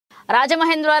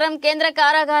రాజమహేంద్రవరం కేంద్ర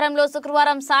కారాగారంలో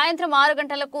శుక్రవారం సాయంత్రం 6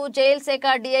 గంటలకు జైలు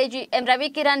శాఖ డీఐజీ ఎం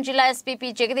రవికిరణ్, జిల్లా ఎస్పీపీ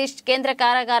జగదీష్ కేంద్ర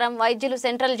కారాగారం వైద్యులు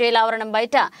సెంట్రల్ జైలు ఆవరణం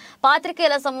బయట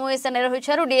పాత్రికేయుల సమావేశం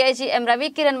నిర్వహించారు. డీఐజీ ఎం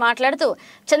రవికిరణ్ మాట్లాడుతూ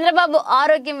చంద్రబాబు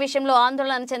ఆరోగ్యం విషయంలో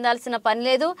ఆందోళన చెందాల్సిన పని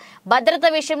లేదు, భద్రత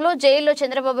విషయంలో జైల్లో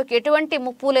చంద్రబాబుకి ఎటువంటి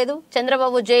ముప్పు లేదు,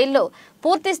 చంద్రబాబు జైల్లో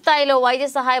పూర్తి స్థాయిలో వైద్య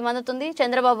సహాయం అందుతుంది.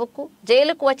 చంద్రబాబుకు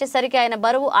జైలుకు వచ్చేసరికి ఆయన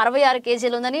బరువు 66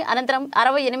 కేజీలు ఉందని, అనంతరం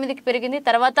 68కి పెరిగింది,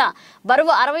 తర్వాత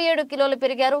బరువు 67 కిలోలు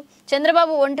పెరిగారు.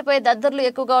 చంద్రబాబు ఒంటిపై దద్దుర్లు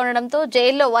ఎక్కువగా ఉండడంతో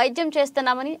జైల్లో వైద్యం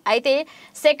చేస్తున్నామని, అయితే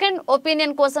సెకండ్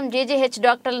ఒపీనియన్ కోసం జీజీహెచ్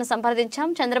డాక్టర్లను సంప్రదించాం.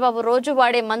 చంద్రబాబు రోజు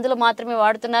వాడే మందులు మాత్రమే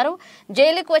వాడుతున్నారు.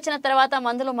 జైలుకు వచ్చిన తర్వాత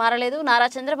మందులు మారలేదు. నారా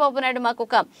చంద్రబాబు నాయుడు మాకు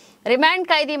ఒక రిమాండ్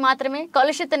ఖైదీ మాత్రమే,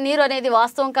 కలుషిత నీరు అనేది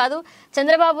వాస్తవం కాదు.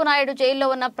 చంద్రబాబు నాయుడు జైల్లో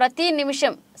ఉన్న ప్రతి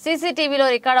నిమిషం సీసీటీవీలో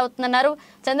రికార్డ్ అవుతుందన్నారు.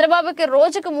 చంద్రబాబుకి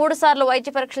రోజుకు 3 సార్లు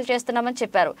వైద్య పరీక్షలు చేస్తున్నామని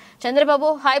చెప్పారు. చంద్రబాబు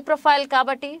హై ప్రొఫైల్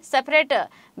కాబట్టి సెపరేట్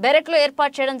బెరెక్లు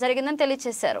ఏర్పాటు చేయడం జరిగిందని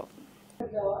తెలియజేశారు.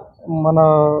 మన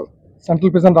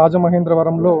సెంట్రల్ ప్రిజన్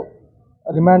రాజమహేంద్రవరంలో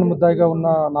రిమాండ్ ముద్దాయిగా ఉన్న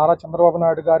నారా చంద్రబాబు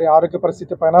నాయుడు గారి ఆరోగ్య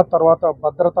పరిస్థితి పైన, తర్వాత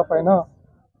భద్రత పైన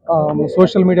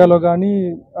సోషల్ మీడియాలో కానీ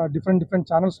డిఫరెంట్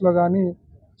ఛానల్స్లో కానీ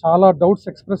చాలా డౌట్స్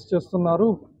ఎక్స్ప్రెస్ చేస్తున్నారు.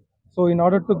 So in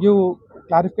order to give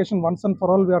clarification once and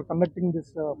for all we are conducting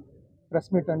this press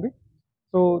meet అండి.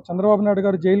 సో చంద్రబాబు నాయుడు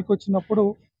గారు జైలుకి వచ్చినప్పుడు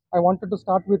I wanted to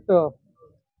start with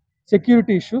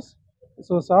security issues.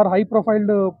 So sir high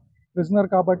profiled prisoner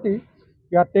కాబట్టి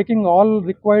we are taking all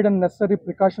required and necessary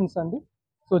precautions అండి.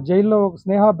 So జైల్లో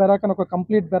స్నేహ barrack అని ఒక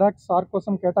complete barrack sir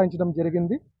కోసం కేటాయించడం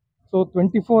జరిగింది. సో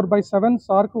 24/7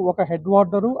 సార్కు ఒక head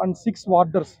warder and 6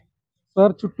 warders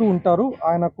sir చుట్టూ ఉంటారు.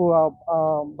 ఆయనకు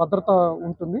భద్రత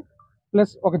ఉంటుంది.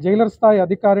 ప్లస్ ఒక జైలర్ స్థాయి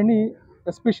అధికారిని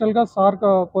ఎస్పెషల్గా సార్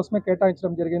కోసమే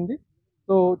కేటాయించడం జరిగింది.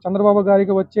 సో చంద్రబాబు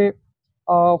గారికి వచ్చే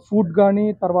ఫుడ్ కానీ,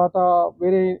 తర్వాత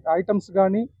వేరే ఐటమ్స్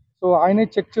కానీ సో ఆయనే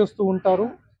చెక్ చేస్తూ ఉంటారు.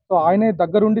 సో ఆయనే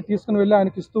దగ్గరుండి తీసుకుని వెళ్ళి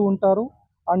ఆయనకి ఇస్తూ ఉంటారు.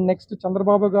 అండ్ నెక్స్ట్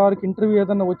చంద్రబాబు గారికి ఇంటర్వ్యూ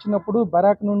ఏదైనా వచ్చినప్పుడు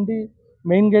బరాక్ నుండి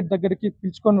మెయిన్ గేట్ దగ్గరికి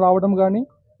పిలుచుకొని రావడం కానీ,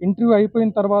 ఇంటర్వ్యూ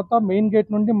అయిపోయిన తర్వాత మెయిన్ గేట్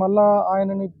నుండి మళ్ళీ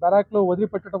ఆయనని బరాక్లో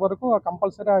వదిలిపెట్టడం వరకు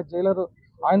కంపల్సరీ ఆ జైలర్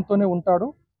ఆయనతోనే ఉంటాడు.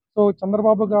 సో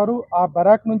చంద్రబాబు గారు ఆ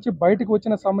బరాక్ నుంచి బయటకు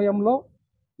వచ్చిన సమయంలో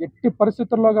ఎట్టి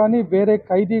పరిస్థితుల్లో కానీ వేరే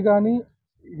ఖైదీ కానీ,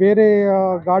 వేరే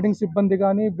గార్డింగ్ సిబ్బంది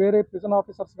కానీ, వేరే ప్రిజన్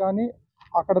ఆఫీసర్స్ కానీ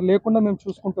అక్కడ లేకుండా మేము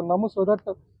చూసుకుంటున్నాము. So that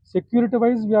security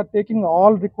wise we are taking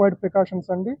all required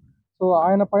precautions అండి. సో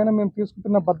ఆయన పైన మేము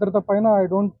తీసుకుంటున్న భద్రత పైన I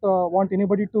don't want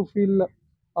anybody to feel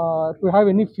to have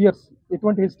any fears.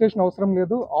 ఎటువంటి హెసిటేషన్ అవసరం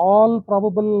లేదు. All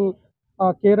probable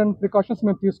care and precautions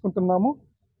మేము తీసుకుంటున్నాము.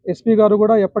 ఎస్పీ గారు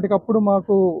కూడా ఎప్పటికప్పుడు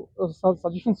మాకు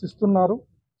సజెషన్స్ ఇస్తున్నారు.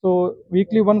 So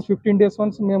weekly once 15 days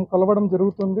once మేము కలవడం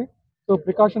జరుగుతుంది. సో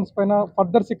ప్రికాషన్స్ పైన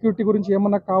ఫర్దర్ సెక్యూరిటీ గురించి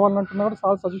ఏమన్నా కావాలంటున్నా కూడా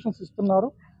చాలా సజెషన్స్ ఇస్తున్నారు.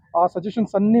 ఆ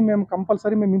సజెషన్స్ అన్నీ మేము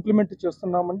కంపల్సరీ ఇంప్లిమెంట్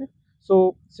చేస్తున్నామండి. So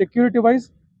security wise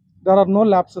there are no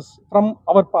lapses from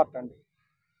our part అండి.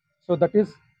 So that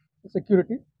is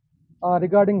security.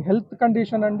 Regarding health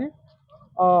condition అండి,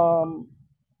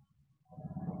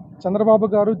 చంద్రబాబు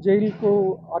గారు జైలుకు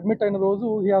అడ్మిట్ అయిన రోజు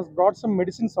he has brought some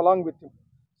medicines along with him.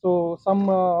 So some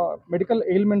medical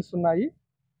ailments ఉన్నాయి.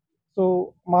 So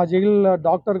మా jail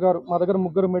doctor గారు, మా దగ్గర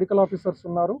 3 మెడికల్ ఆఫీసర్స్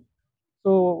ఉన్నారు.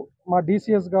 సో మా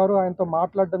డీసీఎస్ గారు ఆయనతో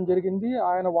మాట్లాడడం జరిగింది.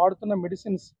 ఆయన వాడుతున్న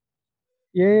మెడిసిన్స్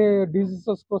ఏ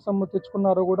డిసీజెస్ కోసం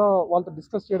తెచ్చుకున్నారో కూడా వాళ్ళతో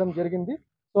డిస్కస్ చేయడం జరిగింది.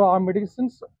 సో ఆ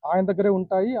మెడిసిన్స్ ఆయన దగ్గరే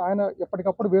ఉంటాయి. ఆయన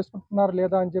ఎప్పటికప్పుడు వేసుకుంటున్నారు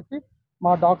లేదా అని చెప్పి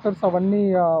మా డాక్టర్స్ అవన్నీ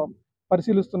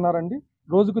పరిశీలిస్తున్నారండి.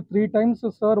 రోజుకు 3 times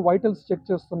సార్ వైటల్స్ చెక్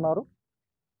చేస్తున్నారు.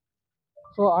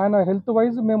 సో ఆయన హెల్త్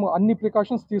వైజ్ మేము అన్ని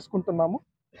ప్రికాషన్స్ తీసుకుంటున్నాము.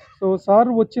 సో సార్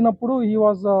వచ్చినప్పుడు హీ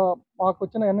వాజ్ మాకు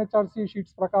వచ్చిన ఎన్హెచ్ఆర్సీ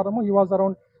షీట్స్ ప్రకారము he was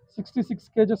around 66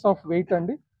 kgs of weight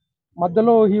అండి.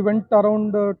 మధ్యలో he went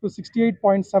around to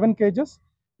 68.7 kgs.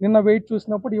 నిన్న వెయిట్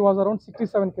చూసినప్పుడు హీ వాజ్ అరౌండ్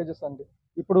 67 kgs అండి.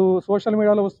 ఇప్పుడు సోషల్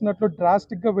మీడియాలో వస్తున్నట్లు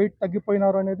డ్రాస్టిక్గా వెయిట్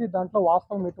తగ్గిపోయినారు అనేది దాంట్లో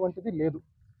వాస్తవం ఎటువంటిది లేదు.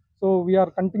 So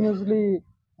we are continuously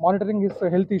monitoring his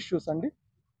health issues అండి.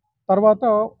 తర్వాత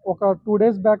ఒక 2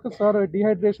 days బ్యాక్ సార్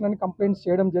డిహైడ్రేషన్ అని కంప్లైంట్స్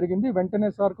చేయడం జరిగింది. వెంటనే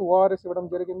సార్కు ఓఆర్ఎస్ ఇవ్వడం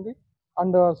జరిగింది.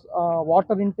 అండ్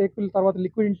వాటర్ ఇంటేక్, తర్వాత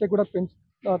లిక్విడ్ ఇంటేక్ కూడా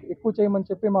ఎక్కువ చేయమని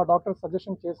చెప్పి మా డాక్టర్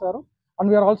సజెషన్ చేశారు. And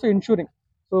we are also insuring.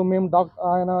 So మేము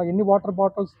ఆయన ఎన్ని వాటర్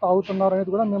బాటిల్స్ తాగుతున్నారు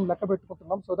అనేది కూడా మేము లెక్క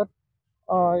పెట్టుకుంటున్నాం. So that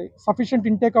sufficient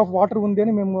intake of water ఉంది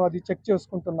అని మేము అది చెక్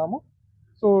చేసుకుంటున్నాము.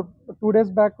 సో 2 days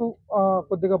బ్యాక్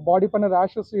కొద్దిగా బాడీ పైన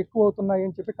ర్యాషెస్ ఎక్కువ అవుతున్నాయి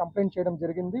అని చెప్పి కంప్లైంట్ చేయడం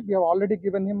జరిగింది. We have already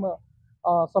given him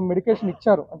some medication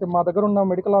ఇచ్చారు. అంటే మా దగ్గర ఉన్న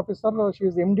మెడికల్ ఆఫీసర్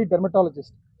షీఈస్ ఎండి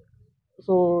డెర్మటాలజిస్ట్.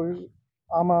 సో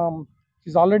ఆమె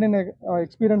she is already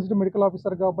experienced medical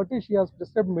officer కాబట్టి she has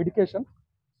prescribed medication.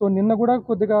 So నిన్న కూడా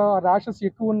కొద్దిగా ర్యాషెస్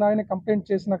ఎక్కువ ఉన్నాయని కంప్లైంట్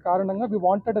చేసిన కారణంగా we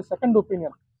wanted a second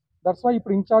opinion. That's why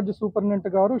ఇప్పుడు ఇన్ఛార్జ్ సూపరింటెండెంట్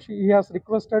గారు హీ హాస్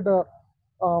రిక్వెస్టెడ్,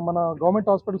 మన గవర్నమెంట్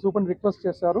హాస్పిటల్ సూపరింటెండెంట్ రిక్వెస్ట్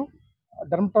చేశారు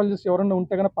డెర్మటాలజిస్ట్ ఎవరైనా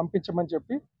ఉంటే కనుక పంపించమని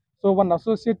చెప్పి. So one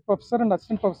associate professor and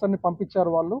assistant ప్రొఫెసర్ని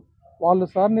పంపించారు. వాళ్ళు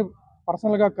సార్ని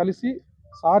పర్సనల్గా కలిసి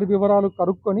సార్ వివరాలు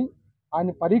కనుక్కొని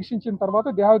ఆయన పరీక్షించిన తర్వాత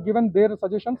they have given there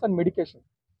suggestions and medication.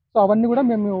 So అవన్నీ కూడా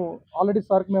మేము ఆల్రెడీ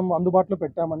సార్కి మేము అందుబాటులో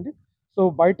పెట్టామండి. సో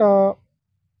బయట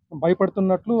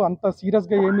భయపడుతున్నట్లు అంత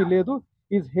సీరియస్గా ఏమీ లేదు.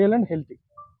 Is hail and healthy.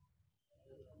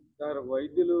 Sir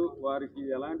వైద్యులు వారికి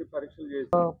ఎలాంటి పరీక్షలు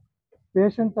చేశారు?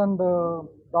 పేషెంట్ అండ్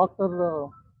డాక్టర్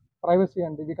ప్రైవసీ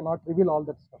అండి. We cannot reveal all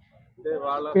that stuff. అంటే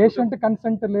వాళ్ళ పేషెంట్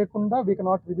కన్సెంట్ లేకుండా we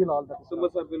cannot reveal all that. కుటుంబ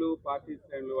సభ్యులు, పార్టీ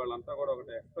శ్రేణులు వాళ్ళంతా కూడా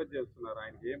ఒకటి ఎక్స్పెక్ట్ చేస్తున్నారు.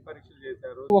 ఆయనకి ఏం పరీక్షలు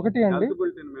చేశారు? ఒకటి అండి,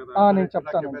 బులెటిన్ మీద నేను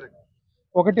చెప్తానండి.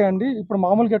 ఒకటి అండి, ఇప్పుడు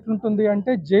మామూలుగా ఎట్లుంటుంది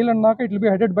అంటే జైలు అన్నాక it will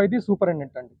be headed by the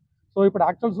superintendent అండి. సో ఇప్పుడు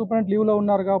యాక్చువల్ సూపరింటెండెంట్ లీవ్లో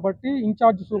ఉన్నారు కాబట్టి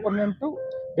ఇన్ఛార్జ్ సూపరింటెండెంట్,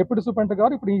 డిప్యూటీ సూపరింటెండెంట్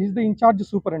గారు ఇప్పుడు is the incharge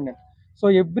superintendent. So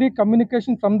every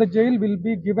communication from the jail will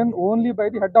be given only by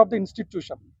the head of the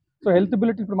institution. So health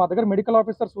bulletin ఇప్పుడు మా దగ్గర medical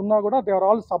officers ఉన్నా కూడా they are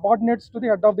all subordinates to the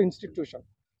head of the institution.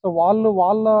 So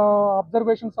వాళ్ళ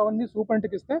observations అవన్నీ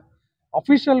సూపరింటెండెంట్కి ఇస్తే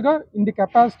అఫీషియల్గా in the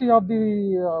capacity of the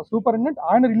superintendent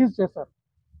ఆయన రిలీజ్ చేశారు.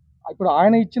 ఇప్పుడు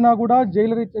ఆయన ఇచ్చినా కూడా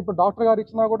జైలర్ ఇప్పుడు డాక్టర్ గారు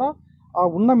ఇచ్చినా కూడా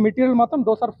ఉన్న మెటీరియల్ మాత్రం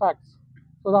దోస్ ఆర్ ఫ్యాక్ట్స్.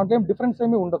 సో దాంట్లో ఏం డిఫరెన్స్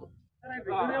ఏమీ ఉండదు.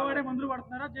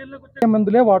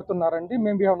 మందులే వాడుతున్నారండి.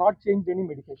 మేము we have not change any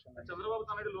medication.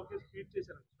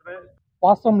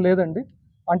 వాస్తవం లేదండి.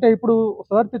 అంటే ఇప్పుడు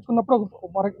సార్ తెచ్చుకున్నప్పుడు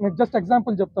నేను జస్ట్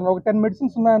ఎగ్జాంపుల్ చెప్తున్నాను. ఒక 10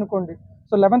 మెడిసిన్స్ ఉన్నాయనుకోండి.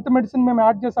 సో 11th మెడిసిన్ మేము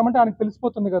యాడ్ చేసామంటే ఆయనకు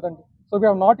తెలిసిపోతుంది కదండి. So we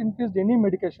have not increased any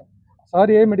medication.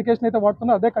 Sir A medication అయితే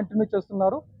వాడుతున్నారో అదే కంటిన్యూ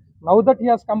చేస్తున్నారు. Now that he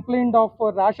has complaint of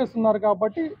rashes ఉన్నారు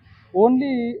కాబట్టి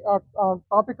ఓన్లీ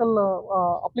టాపికల్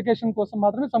అప్లికేషన్ కోసం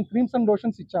మాత్రమే సమ్ క్రీమ్స్ అండ్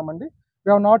లోషన్స్ ఇచ్చామండి. We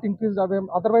have not increase away,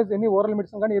 otherwise any oral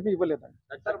medicine కానీ ఏమీ ఇవ్వలేదండి.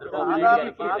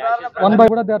 వన్ బై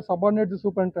కూడా దే ఆర్ సబార్డినేట్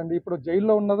సూపరింటెండెంట్ అండి. ఇప్పుడు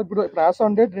జైల్లో ఉన్నది ఇప్పుడు యాజ్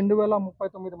ఆన్ డేట్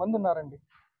 2039 మంది ఉన్నారండి.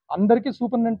 అందరికీ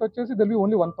సూపరింటెండెంట్ వచ్చేసి దెల్ బి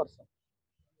ఓన్లీ 1 పర్సన్.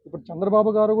 ఇప్పుడు చంద్రబాబు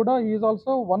గారు కూడా ఈజ్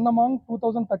ఆల్సో 1 అమాంగ్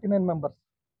 2039 మెంబర్స్,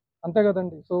 అంతే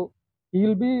కదండి. So he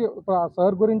will be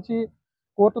sir గురించి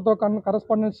కోర్టుతో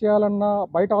కరస్పాండెన్స్ చేయాలన్నా,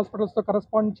 బయట హాస్పిటల్స్తో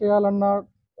కరస్పాండ్ చేయాలన్నా,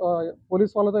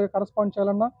 పోలీస్ వాళ్ళతో కరస్పాండ్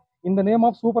చేయాలన్నా ఇన్ ద నేమ్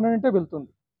ఆఫ్ సూపరింటెండెంటే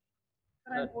వెళ్తుంది.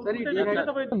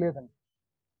 లేదండి,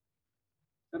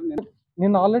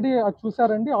 నేను ఆల్రెడీ అది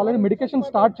చూసారండి. ఆల్రెడీ మెడికేషన్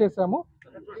స్టార్ట్ చేశాము.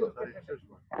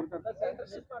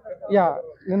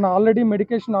 నిన్న ఆల్రెడీ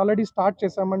మెడికేషన్ స్టార్ట్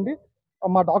చేశామండి.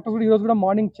 మా డాక్టర్ కూడా ఈరోజు కూడా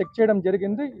మార్నింగ్ చెక్ చేయడం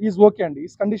జరిగింది. ఈజ్ ఓకే అండి,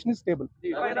 ఈజ్ కండిషన్ ఈజ్ స్టేబుల్.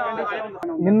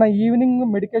 నిన్న ఈవినింగ్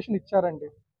మెడికేషన్ ఇచ్చారండి.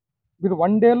 మీరు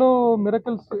 1 డేలో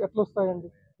మిరకల్స్ ఎట్లా వస్తాయండి?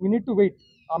 We need to wait.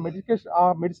 ఆ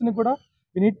మెడిసిన్ కూడా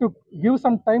we need to give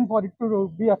some time for it to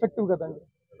be effective కదండి.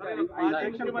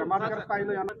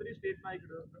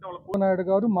 నాయుడు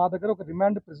గారు మా దగ్గర ఒక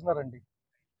రిమాండ్ ప్రిజనర్ అండి.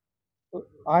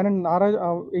 ఆయన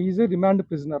ఈజ్ ఏ రిమాండ్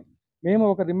ప్రిజనర్. మేము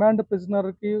ఒక రిమాండ్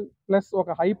ప్రిజనర్కి ప్లస్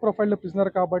ఒక హై ప్రొఫైల్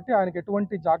ప్రిజనర్ కాబట్టి ఆయనకి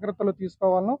ఎటువంటి జాగ్రత్తలు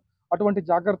తీసుకోవాలనో అటువంటి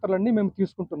జాగ్రత్తలన్నీ మేము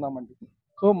తీసుకుంటున్నామండి.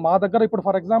 సో మా దగ్గర ఇప్పుడు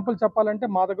ఫర్ ఎగ్జాంపుల్ చెప్పాలంటే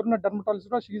మా దగ్గర ఉన్న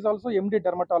డెర్మటాలజిస్ట్ కూడా she is also MD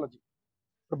dermatology.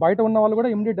 ఇప్పుడు బయట ఉన్న వాళ్ళు కూడా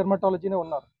ఎండి డెర్మటాలజీనే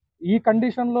ఉన్నారు. ఈ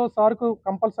కండిషన్లో సార్కు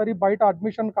కంపల్సరీ బయట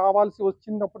అడ్మిషన్ కావాల్సి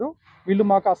వచ్చినప్పుడు వీళ్ళు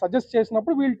మాకు సజెస్ట్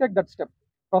చేసినప్పుడు వీల్ టేక్ దట్ స్టెప్.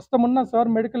 ప్రస్తుతం ఉన్న సార్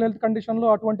మెడికల్ హెల్త్ కండిషన్లో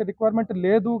అటువంటి రిక్వైర్మెంట్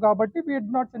లేదు కాబట్టి we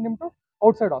did not send him to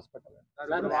out side hospital.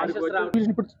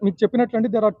 ఇప్పుడు మీకు చెప్పినట్లండి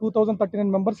there are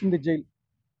 2039 members in the jail.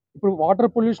 ఇప్పుడు వాటర్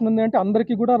పొల్యూషన్ ఉంది అంటే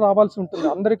అందరికీ కూడా రావాల్సి ఉంటుంది.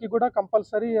 అందరికీ కూడా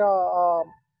కంపల్సరీ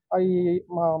ఈ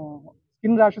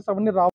స్కిన్ ర్యాషెస్ అవన్నీ